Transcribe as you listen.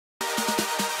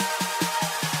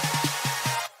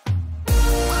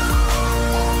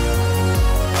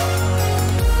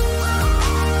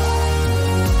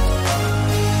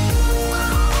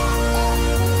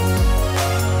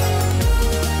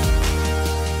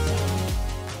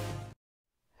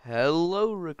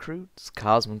Hello recruits,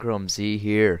 CosmochromZ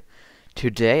here.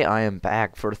 Today I am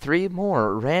back for 3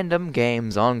 more random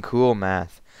games on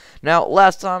Coolmath. Now,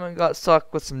 last time I got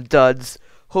stuck with some duds.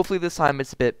 Hopefully this time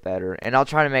it's a bit better, and I'll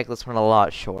try to make this one a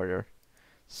lot shorter.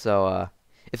 So,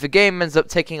 if a game ends up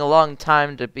taking a long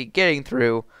time to be getting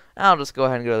through, I'll just go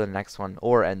ahead and go to the next one,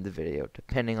 or end the video,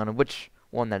 depending on which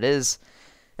one that is.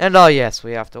 And oh yes,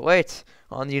 we have to wait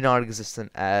on the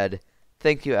non-existent ad.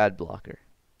 Thank you, ad blocker.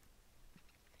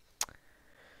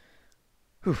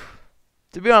 Whew.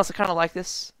 To be honest, I kind of like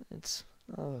this. It's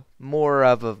more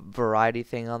of a variety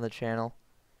thing on the channel.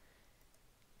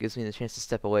 Gives me the chance to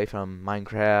step away from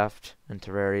Minecraft and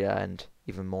Terraria and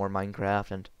even more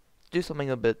Minecraft and do something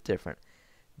a bit different.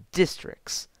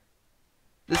 Districts.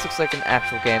 This looks like an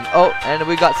actual game. Oh, and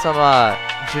we got some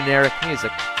generic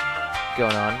music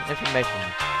going on. Information.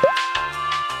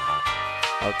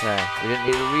 Okay, we didn't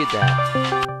need to read that.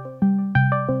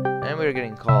 And we were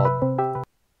getting called.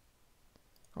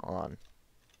 Hold on.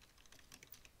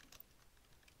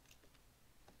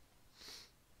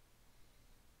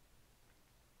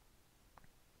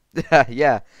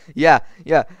 yeah.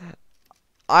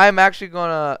 I'm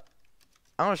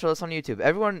gonna show this on YouTube.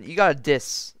 Everyone, you gotta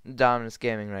diss Dominus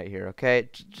Gaming right here, okay?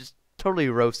 Just totally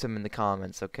roast him in the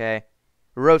comments, okay?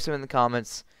 Roast him in the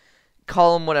comments.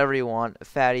 Call him whatever you want. A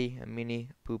fatty, a meanie,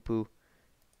 poo-poo.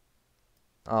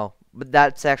 Oh, but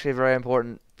that's actually a very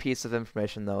important piece of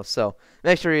information, though. So,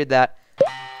 make sure you read that.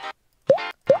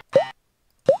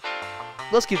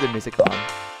 Let's keep the music on.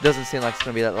 Doesn't seem like it's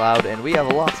going to be that loud, and we have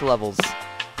lots of levels.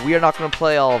 We are not going to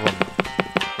play all of them.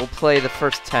 We'll play the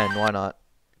first 10. Why not?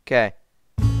 Okay.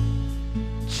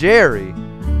 Jerry.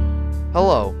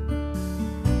 Hello.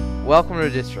 Welcome to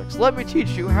Districts. Let me teach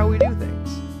you how we do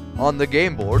things. On the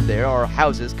game board, there are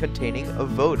houses containing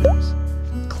voters.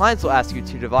 Clients will ask you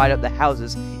to divide up the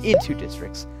houses into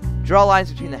districts. Draw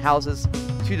lines between the houses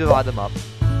to divide them up.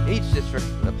 In each district,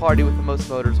 the party with the most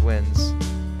voters wins.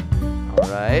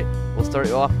 Alright, we'll start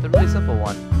you off with a really simple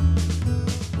one.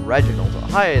 Reginald.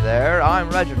 Hi there, I'm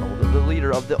Reginald, the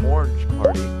leader of the Orange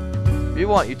Party. We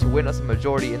want you to win us a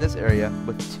majority in this area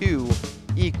with 2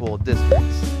 equal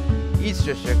districts. Each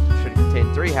district should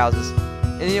contain 3 houses,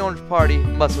 and the Orange Party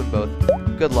must win both.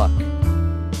 Good luck.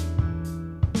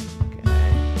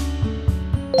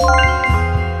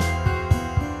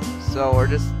 So we're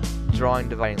just drawing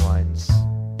dividing lines.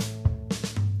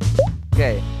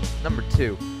 Okay, number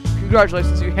 2.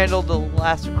 Congratulations, you handled the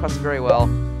last request very well.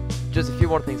 Just a few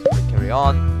more things before we carry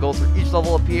on. Goals for each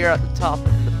level appear at the top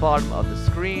and the bottom of the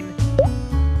screen.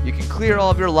 You can clear all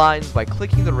of your lines by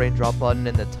clicking the raindrop button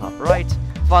in the top right.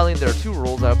 Finally, there are 2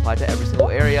 rules that apply to every single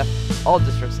area. All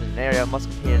districts in an area must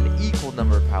contain an equal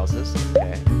number of houses.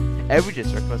 Okay. Every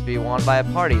district must be won by a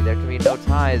party. There can be no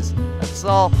ties. That's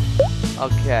all.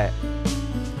 Okay.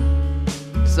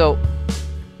 So,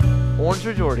 Orange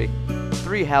majority.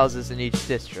 3 houses in each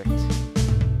district.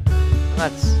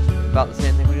 That's about the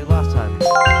same thing we did last time. There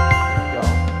we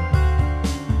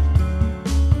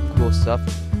go. Cool stuff.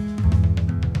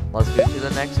 Let's go to the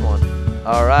next one.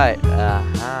 Alright.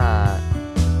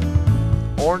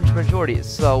 Orange majority.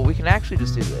 So, we can actually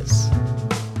just do this.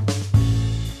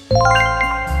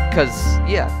 Because,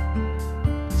 yeah,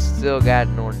 still got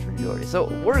an orange majority. So,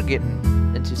 we're getting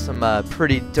into some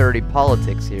pretty dirty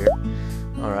politics here.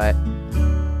 Alright.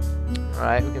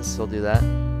 Alright, we can still do that.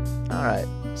 Alright.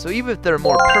 So, even if there are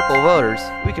more purple voters,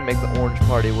 we can make the Orange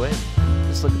Party win.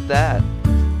 Just look at that.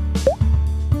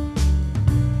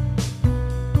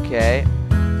 Okay.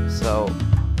 So,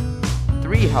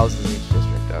 3 houses in each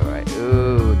district. Alright.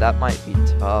 Ooh, that might be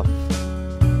tough.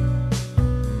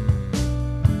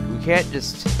 We can't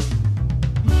just...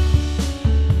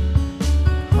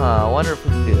 I wonder if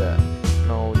we can do that.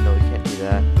 No, we can't do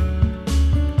that.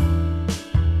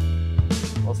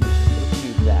 Let's do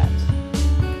that.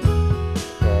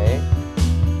 Okay.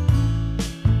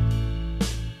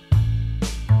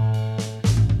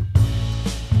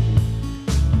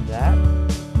 That.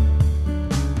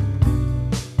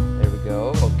 There we go.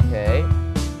 Okay.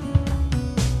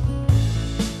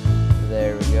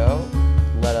 There we go.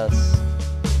 Let us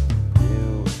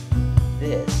do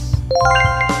this.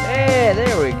 Hey,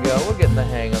 there we go. We're getting the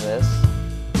hang of this.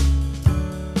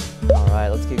 Alright,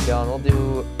 let's keep going. We'll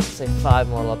do, say, 5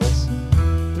 more levels.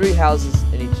 3 houses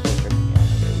in each district. Yeah,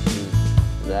 okay, we'll do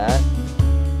that.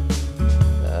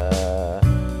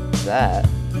 That.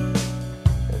 And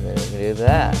then we can do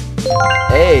that.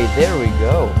 Hey, there we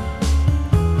go.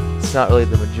 It's not really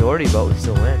the majority, but we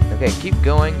still win. Okay, keep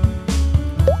going.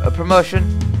 A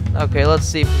promotion. Okay, let's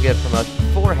see if we can get a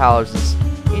promotion. 4 houses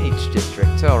in each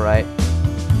district. Alright.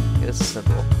 Okay, this is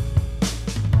simple.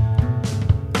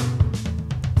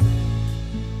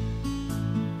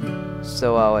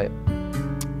 So, wait.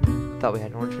 I thought we had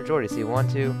an orange majority. See, 1,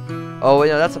 2. Oh, wait,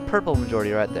 no, that's a purple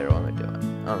majority right there. What am I doing?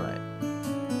 Alright.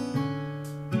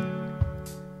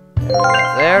 There we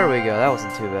go. There we go. That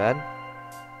wasn't too bad.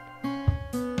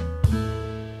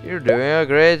 You're doing a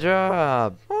great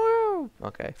job. Woo!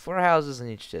 Okay, 4 houses in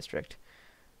each district.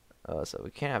 So we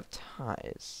can't have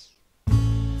ties. I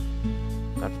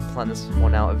have to plan this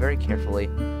one out very carefully.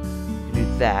 We can do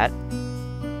that.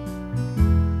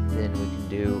 Then we can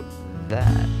do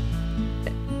that.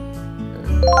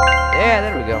 Yeah,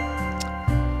 there we go.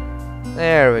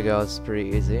 There we go. It's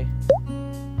pretty easy.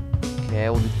 Okay,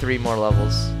 we'll do 3 more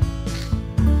levels.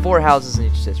 4 houses in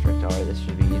each district. Alright, this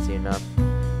should be easy enough.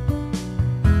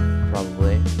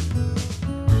 Probably.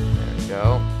 There we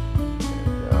go.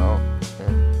 There we go.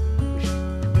 And we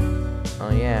should...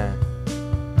 Oh yeah.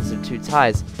 These are 2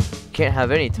 ties. Can't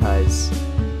have any ties.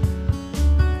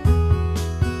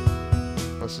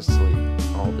 Let's just delete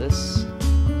all this.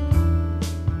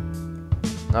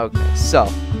 Okay, so.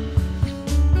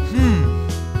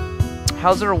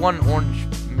 How's there 1 orange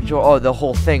majority? Oh, the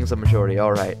whole thing's a majority.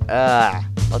 Alright.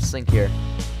 Let's think here.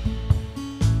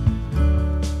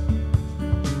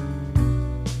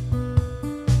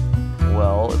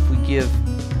 Well, if we give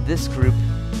this group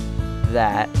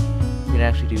that, we can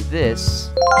actually do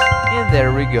this. And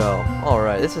there we go.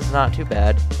 Alright, this is not too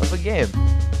bad of a game.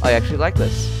 I actually like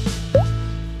this.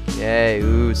 Yay,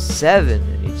 ooh, 7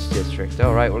 in each district.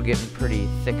 Alright, we're getting pretty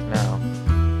thick now.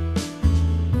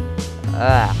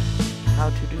 How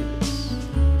to do this?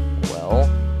 Well,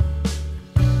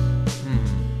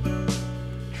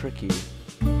 tricky.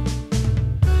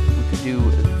 We could do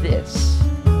this.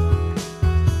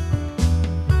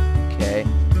 Okay.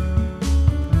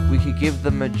 We could give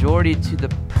the majority to the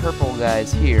purple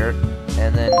guys here,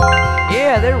 and then,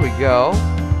 yeah, there we go.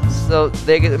 So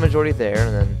they get the majority there,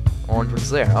 and then orange one's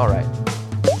there. Alright.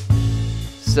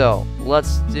 So,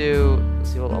 let's see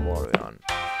what level are we on.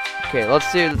 Okay,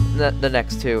 let's do the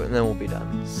next 2, and then we'll be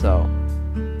done. So,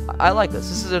 I like this.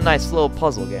 This is a nice little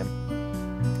puzzle game.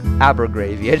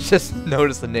 Abergravy. I just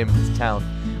noticed the name of this town.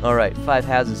 Alright, 5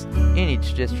 houses in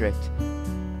each district.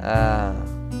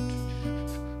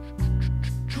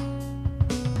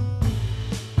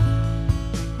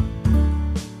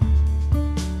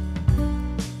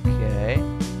 Okay.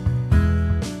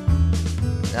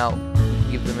 Now, we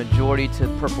can give the majority to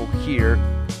purple here,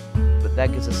 but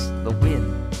that gives us the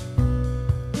win.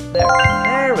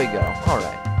 There we go.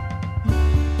 Alright.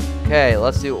 Okay,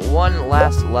 let's do 1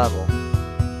 last level.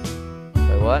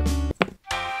 Wait, what?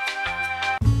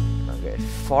 Okay,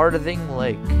 Farthing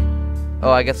Lake.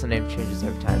 Oh, I guess the name changes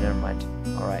every time. Never mind.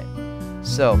 Alright.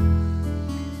 So,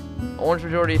 orange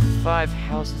majority, 5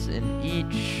 houses in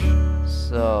each.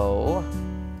 So,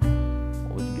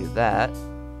 we can do that.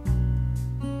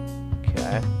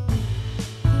 Okay.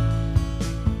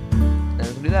 And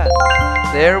we can do that.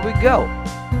 There we go.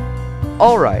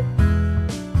 Alright.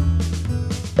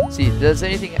 See, does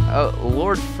anything...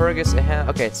 Lord Fergus...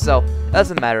 Okay, so,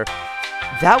 doesn't matter.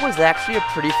 That was actually a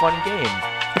pretty fun game.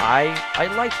 I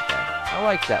liked that. I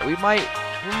liked that. We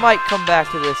might come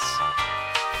back to this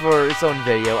for its own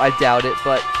video. I doubt it,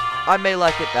 but I may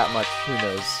like it that much. Who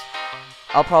knows?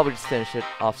 I'll probably just finish it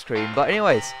off screen. But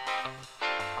anyways,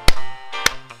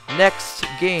 next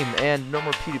game, and no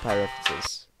more PewDiePie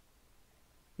references.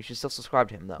 You should still subscribe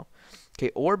to him, though. Okay,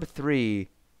 Orb 3.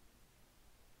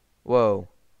 Whoa.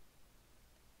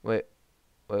 Wait,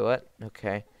 what?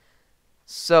 Okay.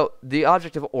 So, the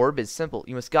object of Orb is simple.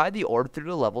 You must guide the orb through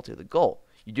the level to the goal.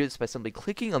 You do this by simply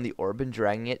clicking on the orb and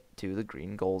dragging it to the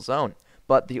green goal zone.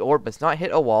 But the orb must not hit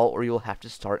a wall or you will have to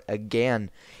start again.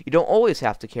 You don't always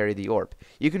have to carry the orb.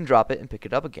 You can drop it and pick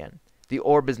it up again. The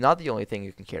orb is not the only thing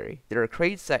you can carry. There are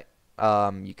crates that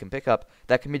you can pick up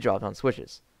that can be dropped on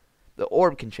switches. The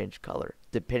orb can change color.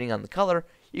 Depending on the color,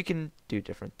 you can do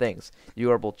different things. The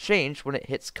orb will change when it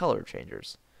hits color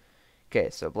changers. Okay,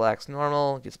 so black's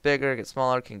normal, gets bigger, gets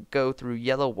smaller, can go through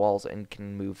yellow walls, and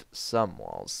can move some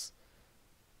walls.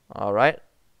 Alright.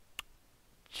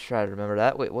 Try to remember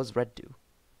that. Wait, what does red do?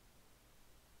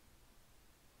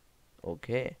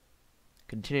 Okay.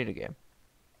 Continue the game.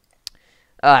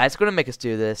 It's gonna make us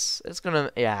do this. It's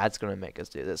gonna make us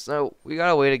do this. So, we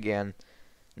gotta wait again.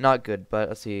 Not good, but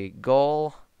let's see.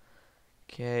 Goal.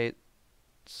 Okay.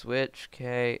 Switch.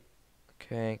 Okay.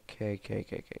 Okay.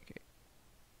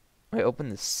 I open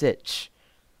the sitch.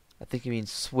 I think it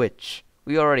means switch.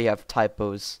 We already have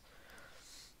typos.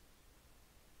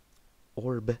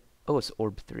 Orb. Oh, it's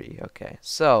Orb 3. Okay.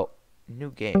 So,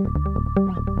 new game.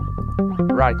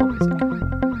 Radical music.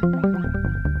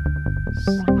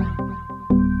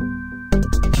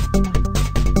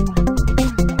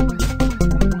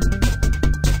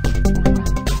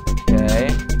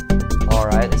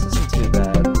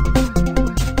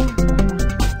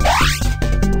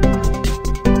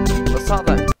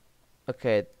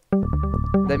 Okay,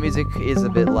 that music is a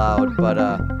bit loud, but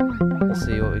we'll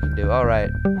see what we can do. All right.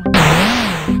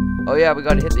 Oh yeah, we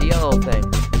gotta hit the yellow thing.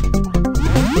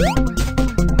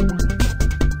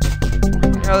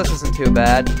 No, this isn't too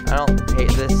bad. I don't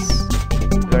hate this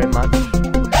very much.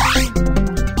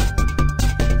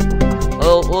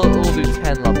 We'll do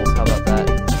 10 levels. How about that?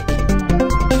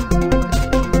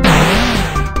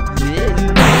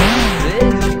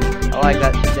 I like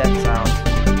that death sound.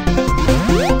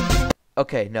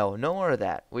 Okay, no more of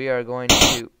that. We are going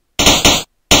to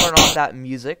turn off that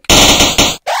music.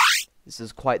 This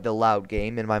is quite the loud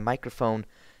game, and my microphone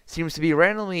seems to be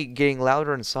randomly getting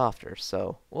louder and softer,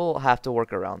 so we'll have to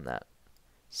work around that.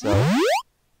 So,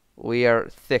 we are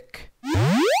thick.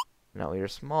 Now we are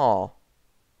small.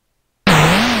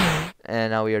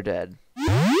 And now we are dead.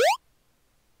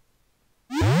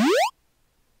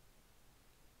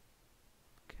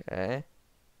 Okay.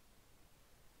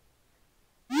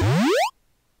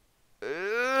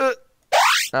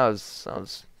 That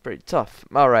was pretty tough.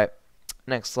 All right,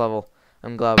 next level.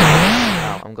 I'm glad we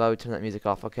turned that music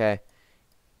off. Okay.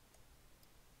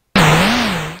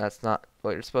 That's not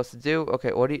what you're supposed to do.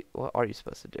 Okay, what are you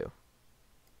supposed to do?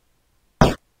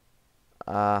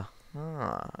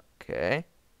 Okay.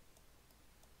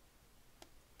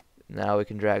 Now we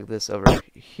can drag this over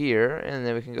here, and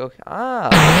then we can go.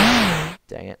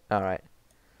 Dang it. All right.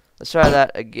 Let's try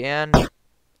that again.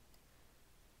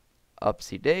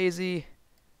 Upsy daisy.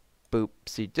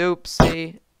 Boopsy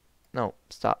doopsy. No,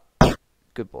 stop.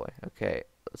 Good boy. Okay,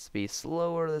 let's be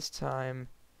slower this time.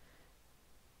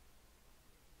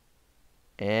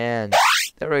 And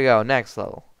there we go. Next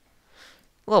level.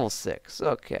 Level 6.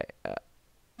 Okay.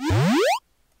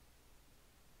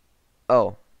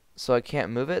 Oh, so I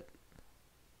can't move it?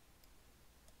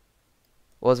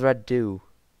 What does red do?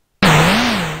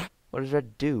 What does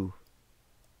red do?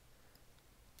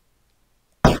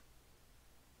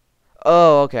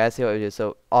 Oh, okay. I see what we do.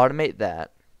 So automate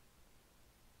that.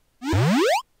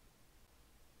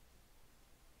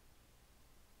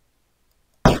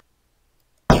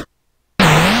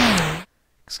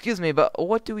 Excuse me, but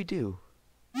what do we do?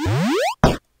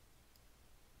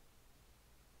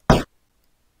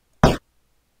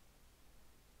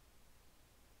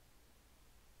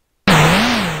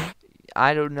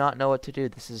 I do not know what to do.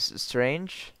 This is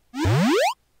strange.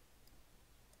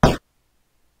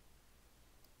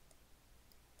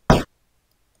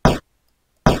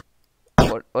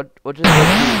 What does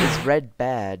red do? Is red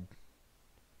bad?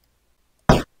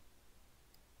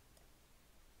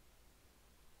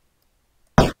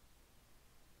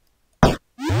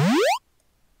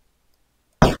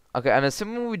 Okay, I'm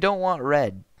assuming we don't want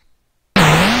red.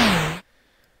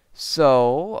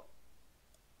 So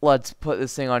let's put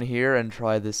this thing on here and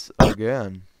try this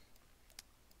again.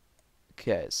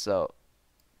 Okay, so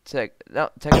take it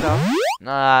off.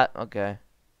 Nah, okay.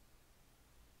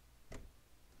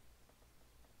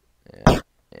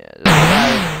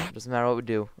 Yeah, doesn't matter what we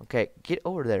do. Okay, get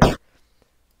over there.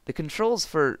 The controls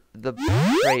for the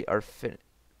crate are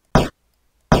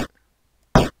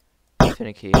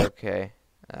finicky. Okay.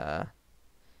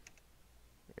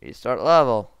 Restart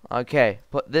level. Okay,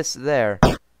 put this there.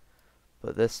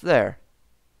 Put this there.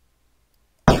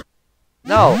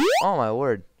 No! Oh my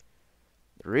word.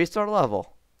 Restart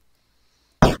level.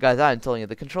 Guys, I'm telling you,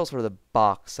 the controls for the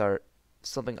box are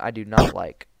something I do not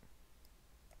like.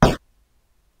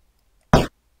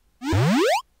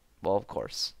 Well, of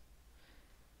course.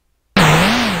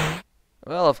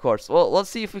 Well, of course. Well, let's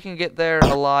see if we can get there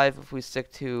alive if we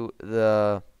stick to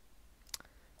the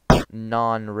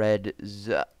non-red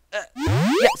yeah,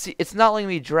 see, it's not letting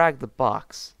me drag the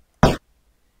box. It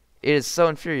is so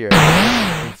infuriating.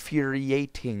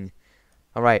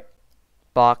 Alright.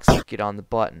 Box, get on the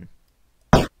button.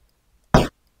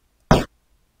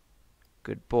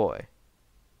 Good boy.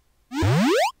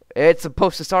 It's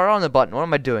supposed to start on the button. What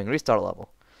am I doing? Restart level.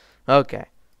 Okay.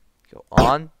 Go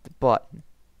on the button.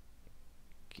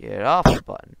 Get off the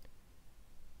button.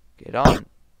 Get on.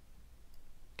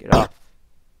 Get off.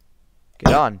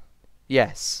 Get on.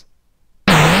 Yes.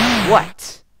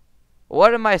 What?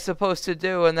 What am I supposed to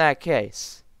do in that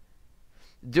case?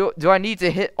 Do I need to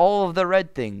hit all of the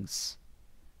red things?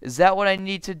 Is that what I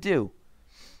need to do?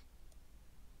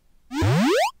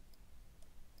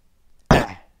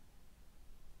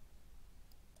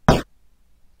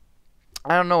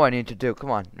 I don't know what I need to do.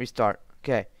 Come on, restart.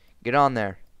 Okay, get on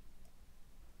there.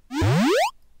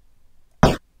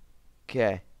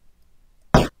 Okay.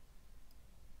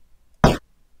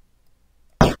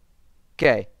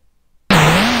 Okay.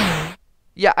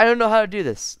 Yeah, I don't know how to do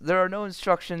this. There are no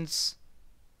instructions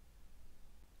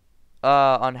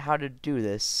on how to do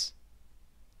this.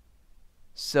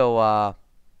 So,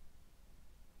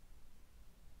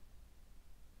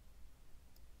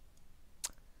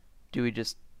 do we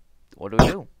just... What do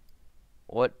we do?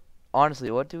 What...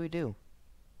 Honestly, what do we do?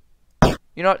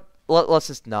 You know what? Let's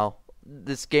just... No.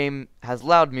 This game has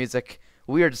loud music,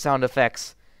 weird sound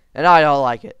effects, and I don't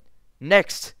like it.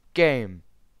 Next game.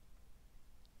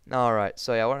 Alright,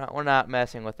 so yeah, we're not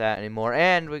messing with that anymore.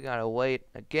 And we gotta wait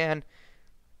again.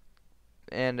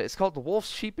 And it's called The Wolf,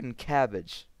 Sheep, and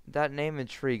Cabbage. That name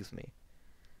intrigues me.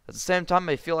 At the same time,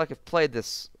 I feel like I've played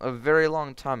this a very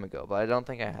long time ago, but I don't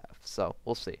think I have. So,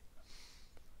 we'll see.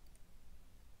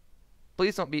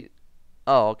 Please don't be...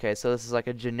 Oh, okay, so this is like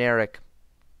a generic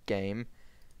game.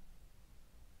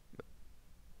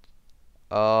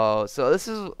 Oh, so this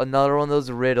is another one of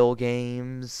those riddle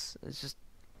games. It's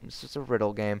just a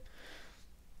riddle game.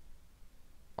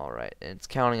 Alright, and it's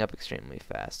counting up extremely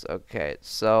fast. Okay,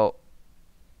 so...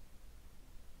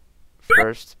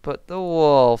 First, put the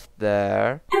wolf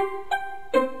there.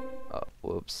 Oh,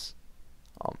 whoops.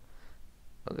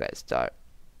 Okay, start.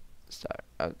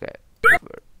 Okay.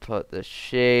 Put the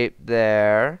sheep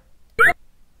there.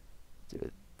 Do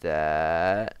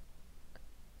that.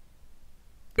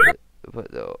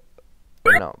 Put the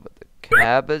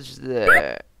cabbage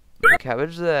there.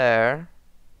 Cabbage there.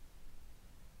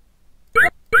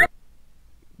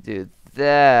 Do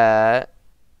that.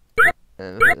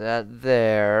 And put that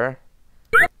there.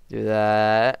 Do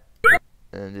that.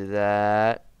 And do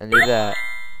that. And do that.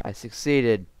 I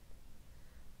succeeded.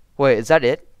 Wait, is that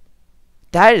it?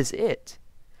 That is it.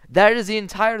 That is the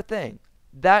entire thing.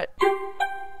 That...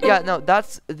 Yeah, no,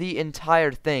 that's the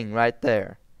entire thing right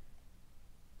there.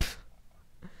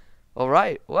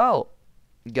 Alright, well,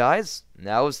 guys,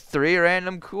 that was 3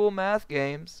 random cool math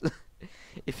games.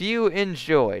 If you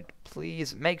enjoyed,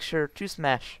 please make sure to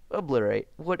smash, obliterate,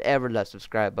 whatever that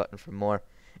subscribe button for more.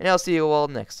 And I'll see you all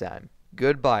next time.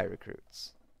 Goodbye,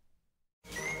 recruits.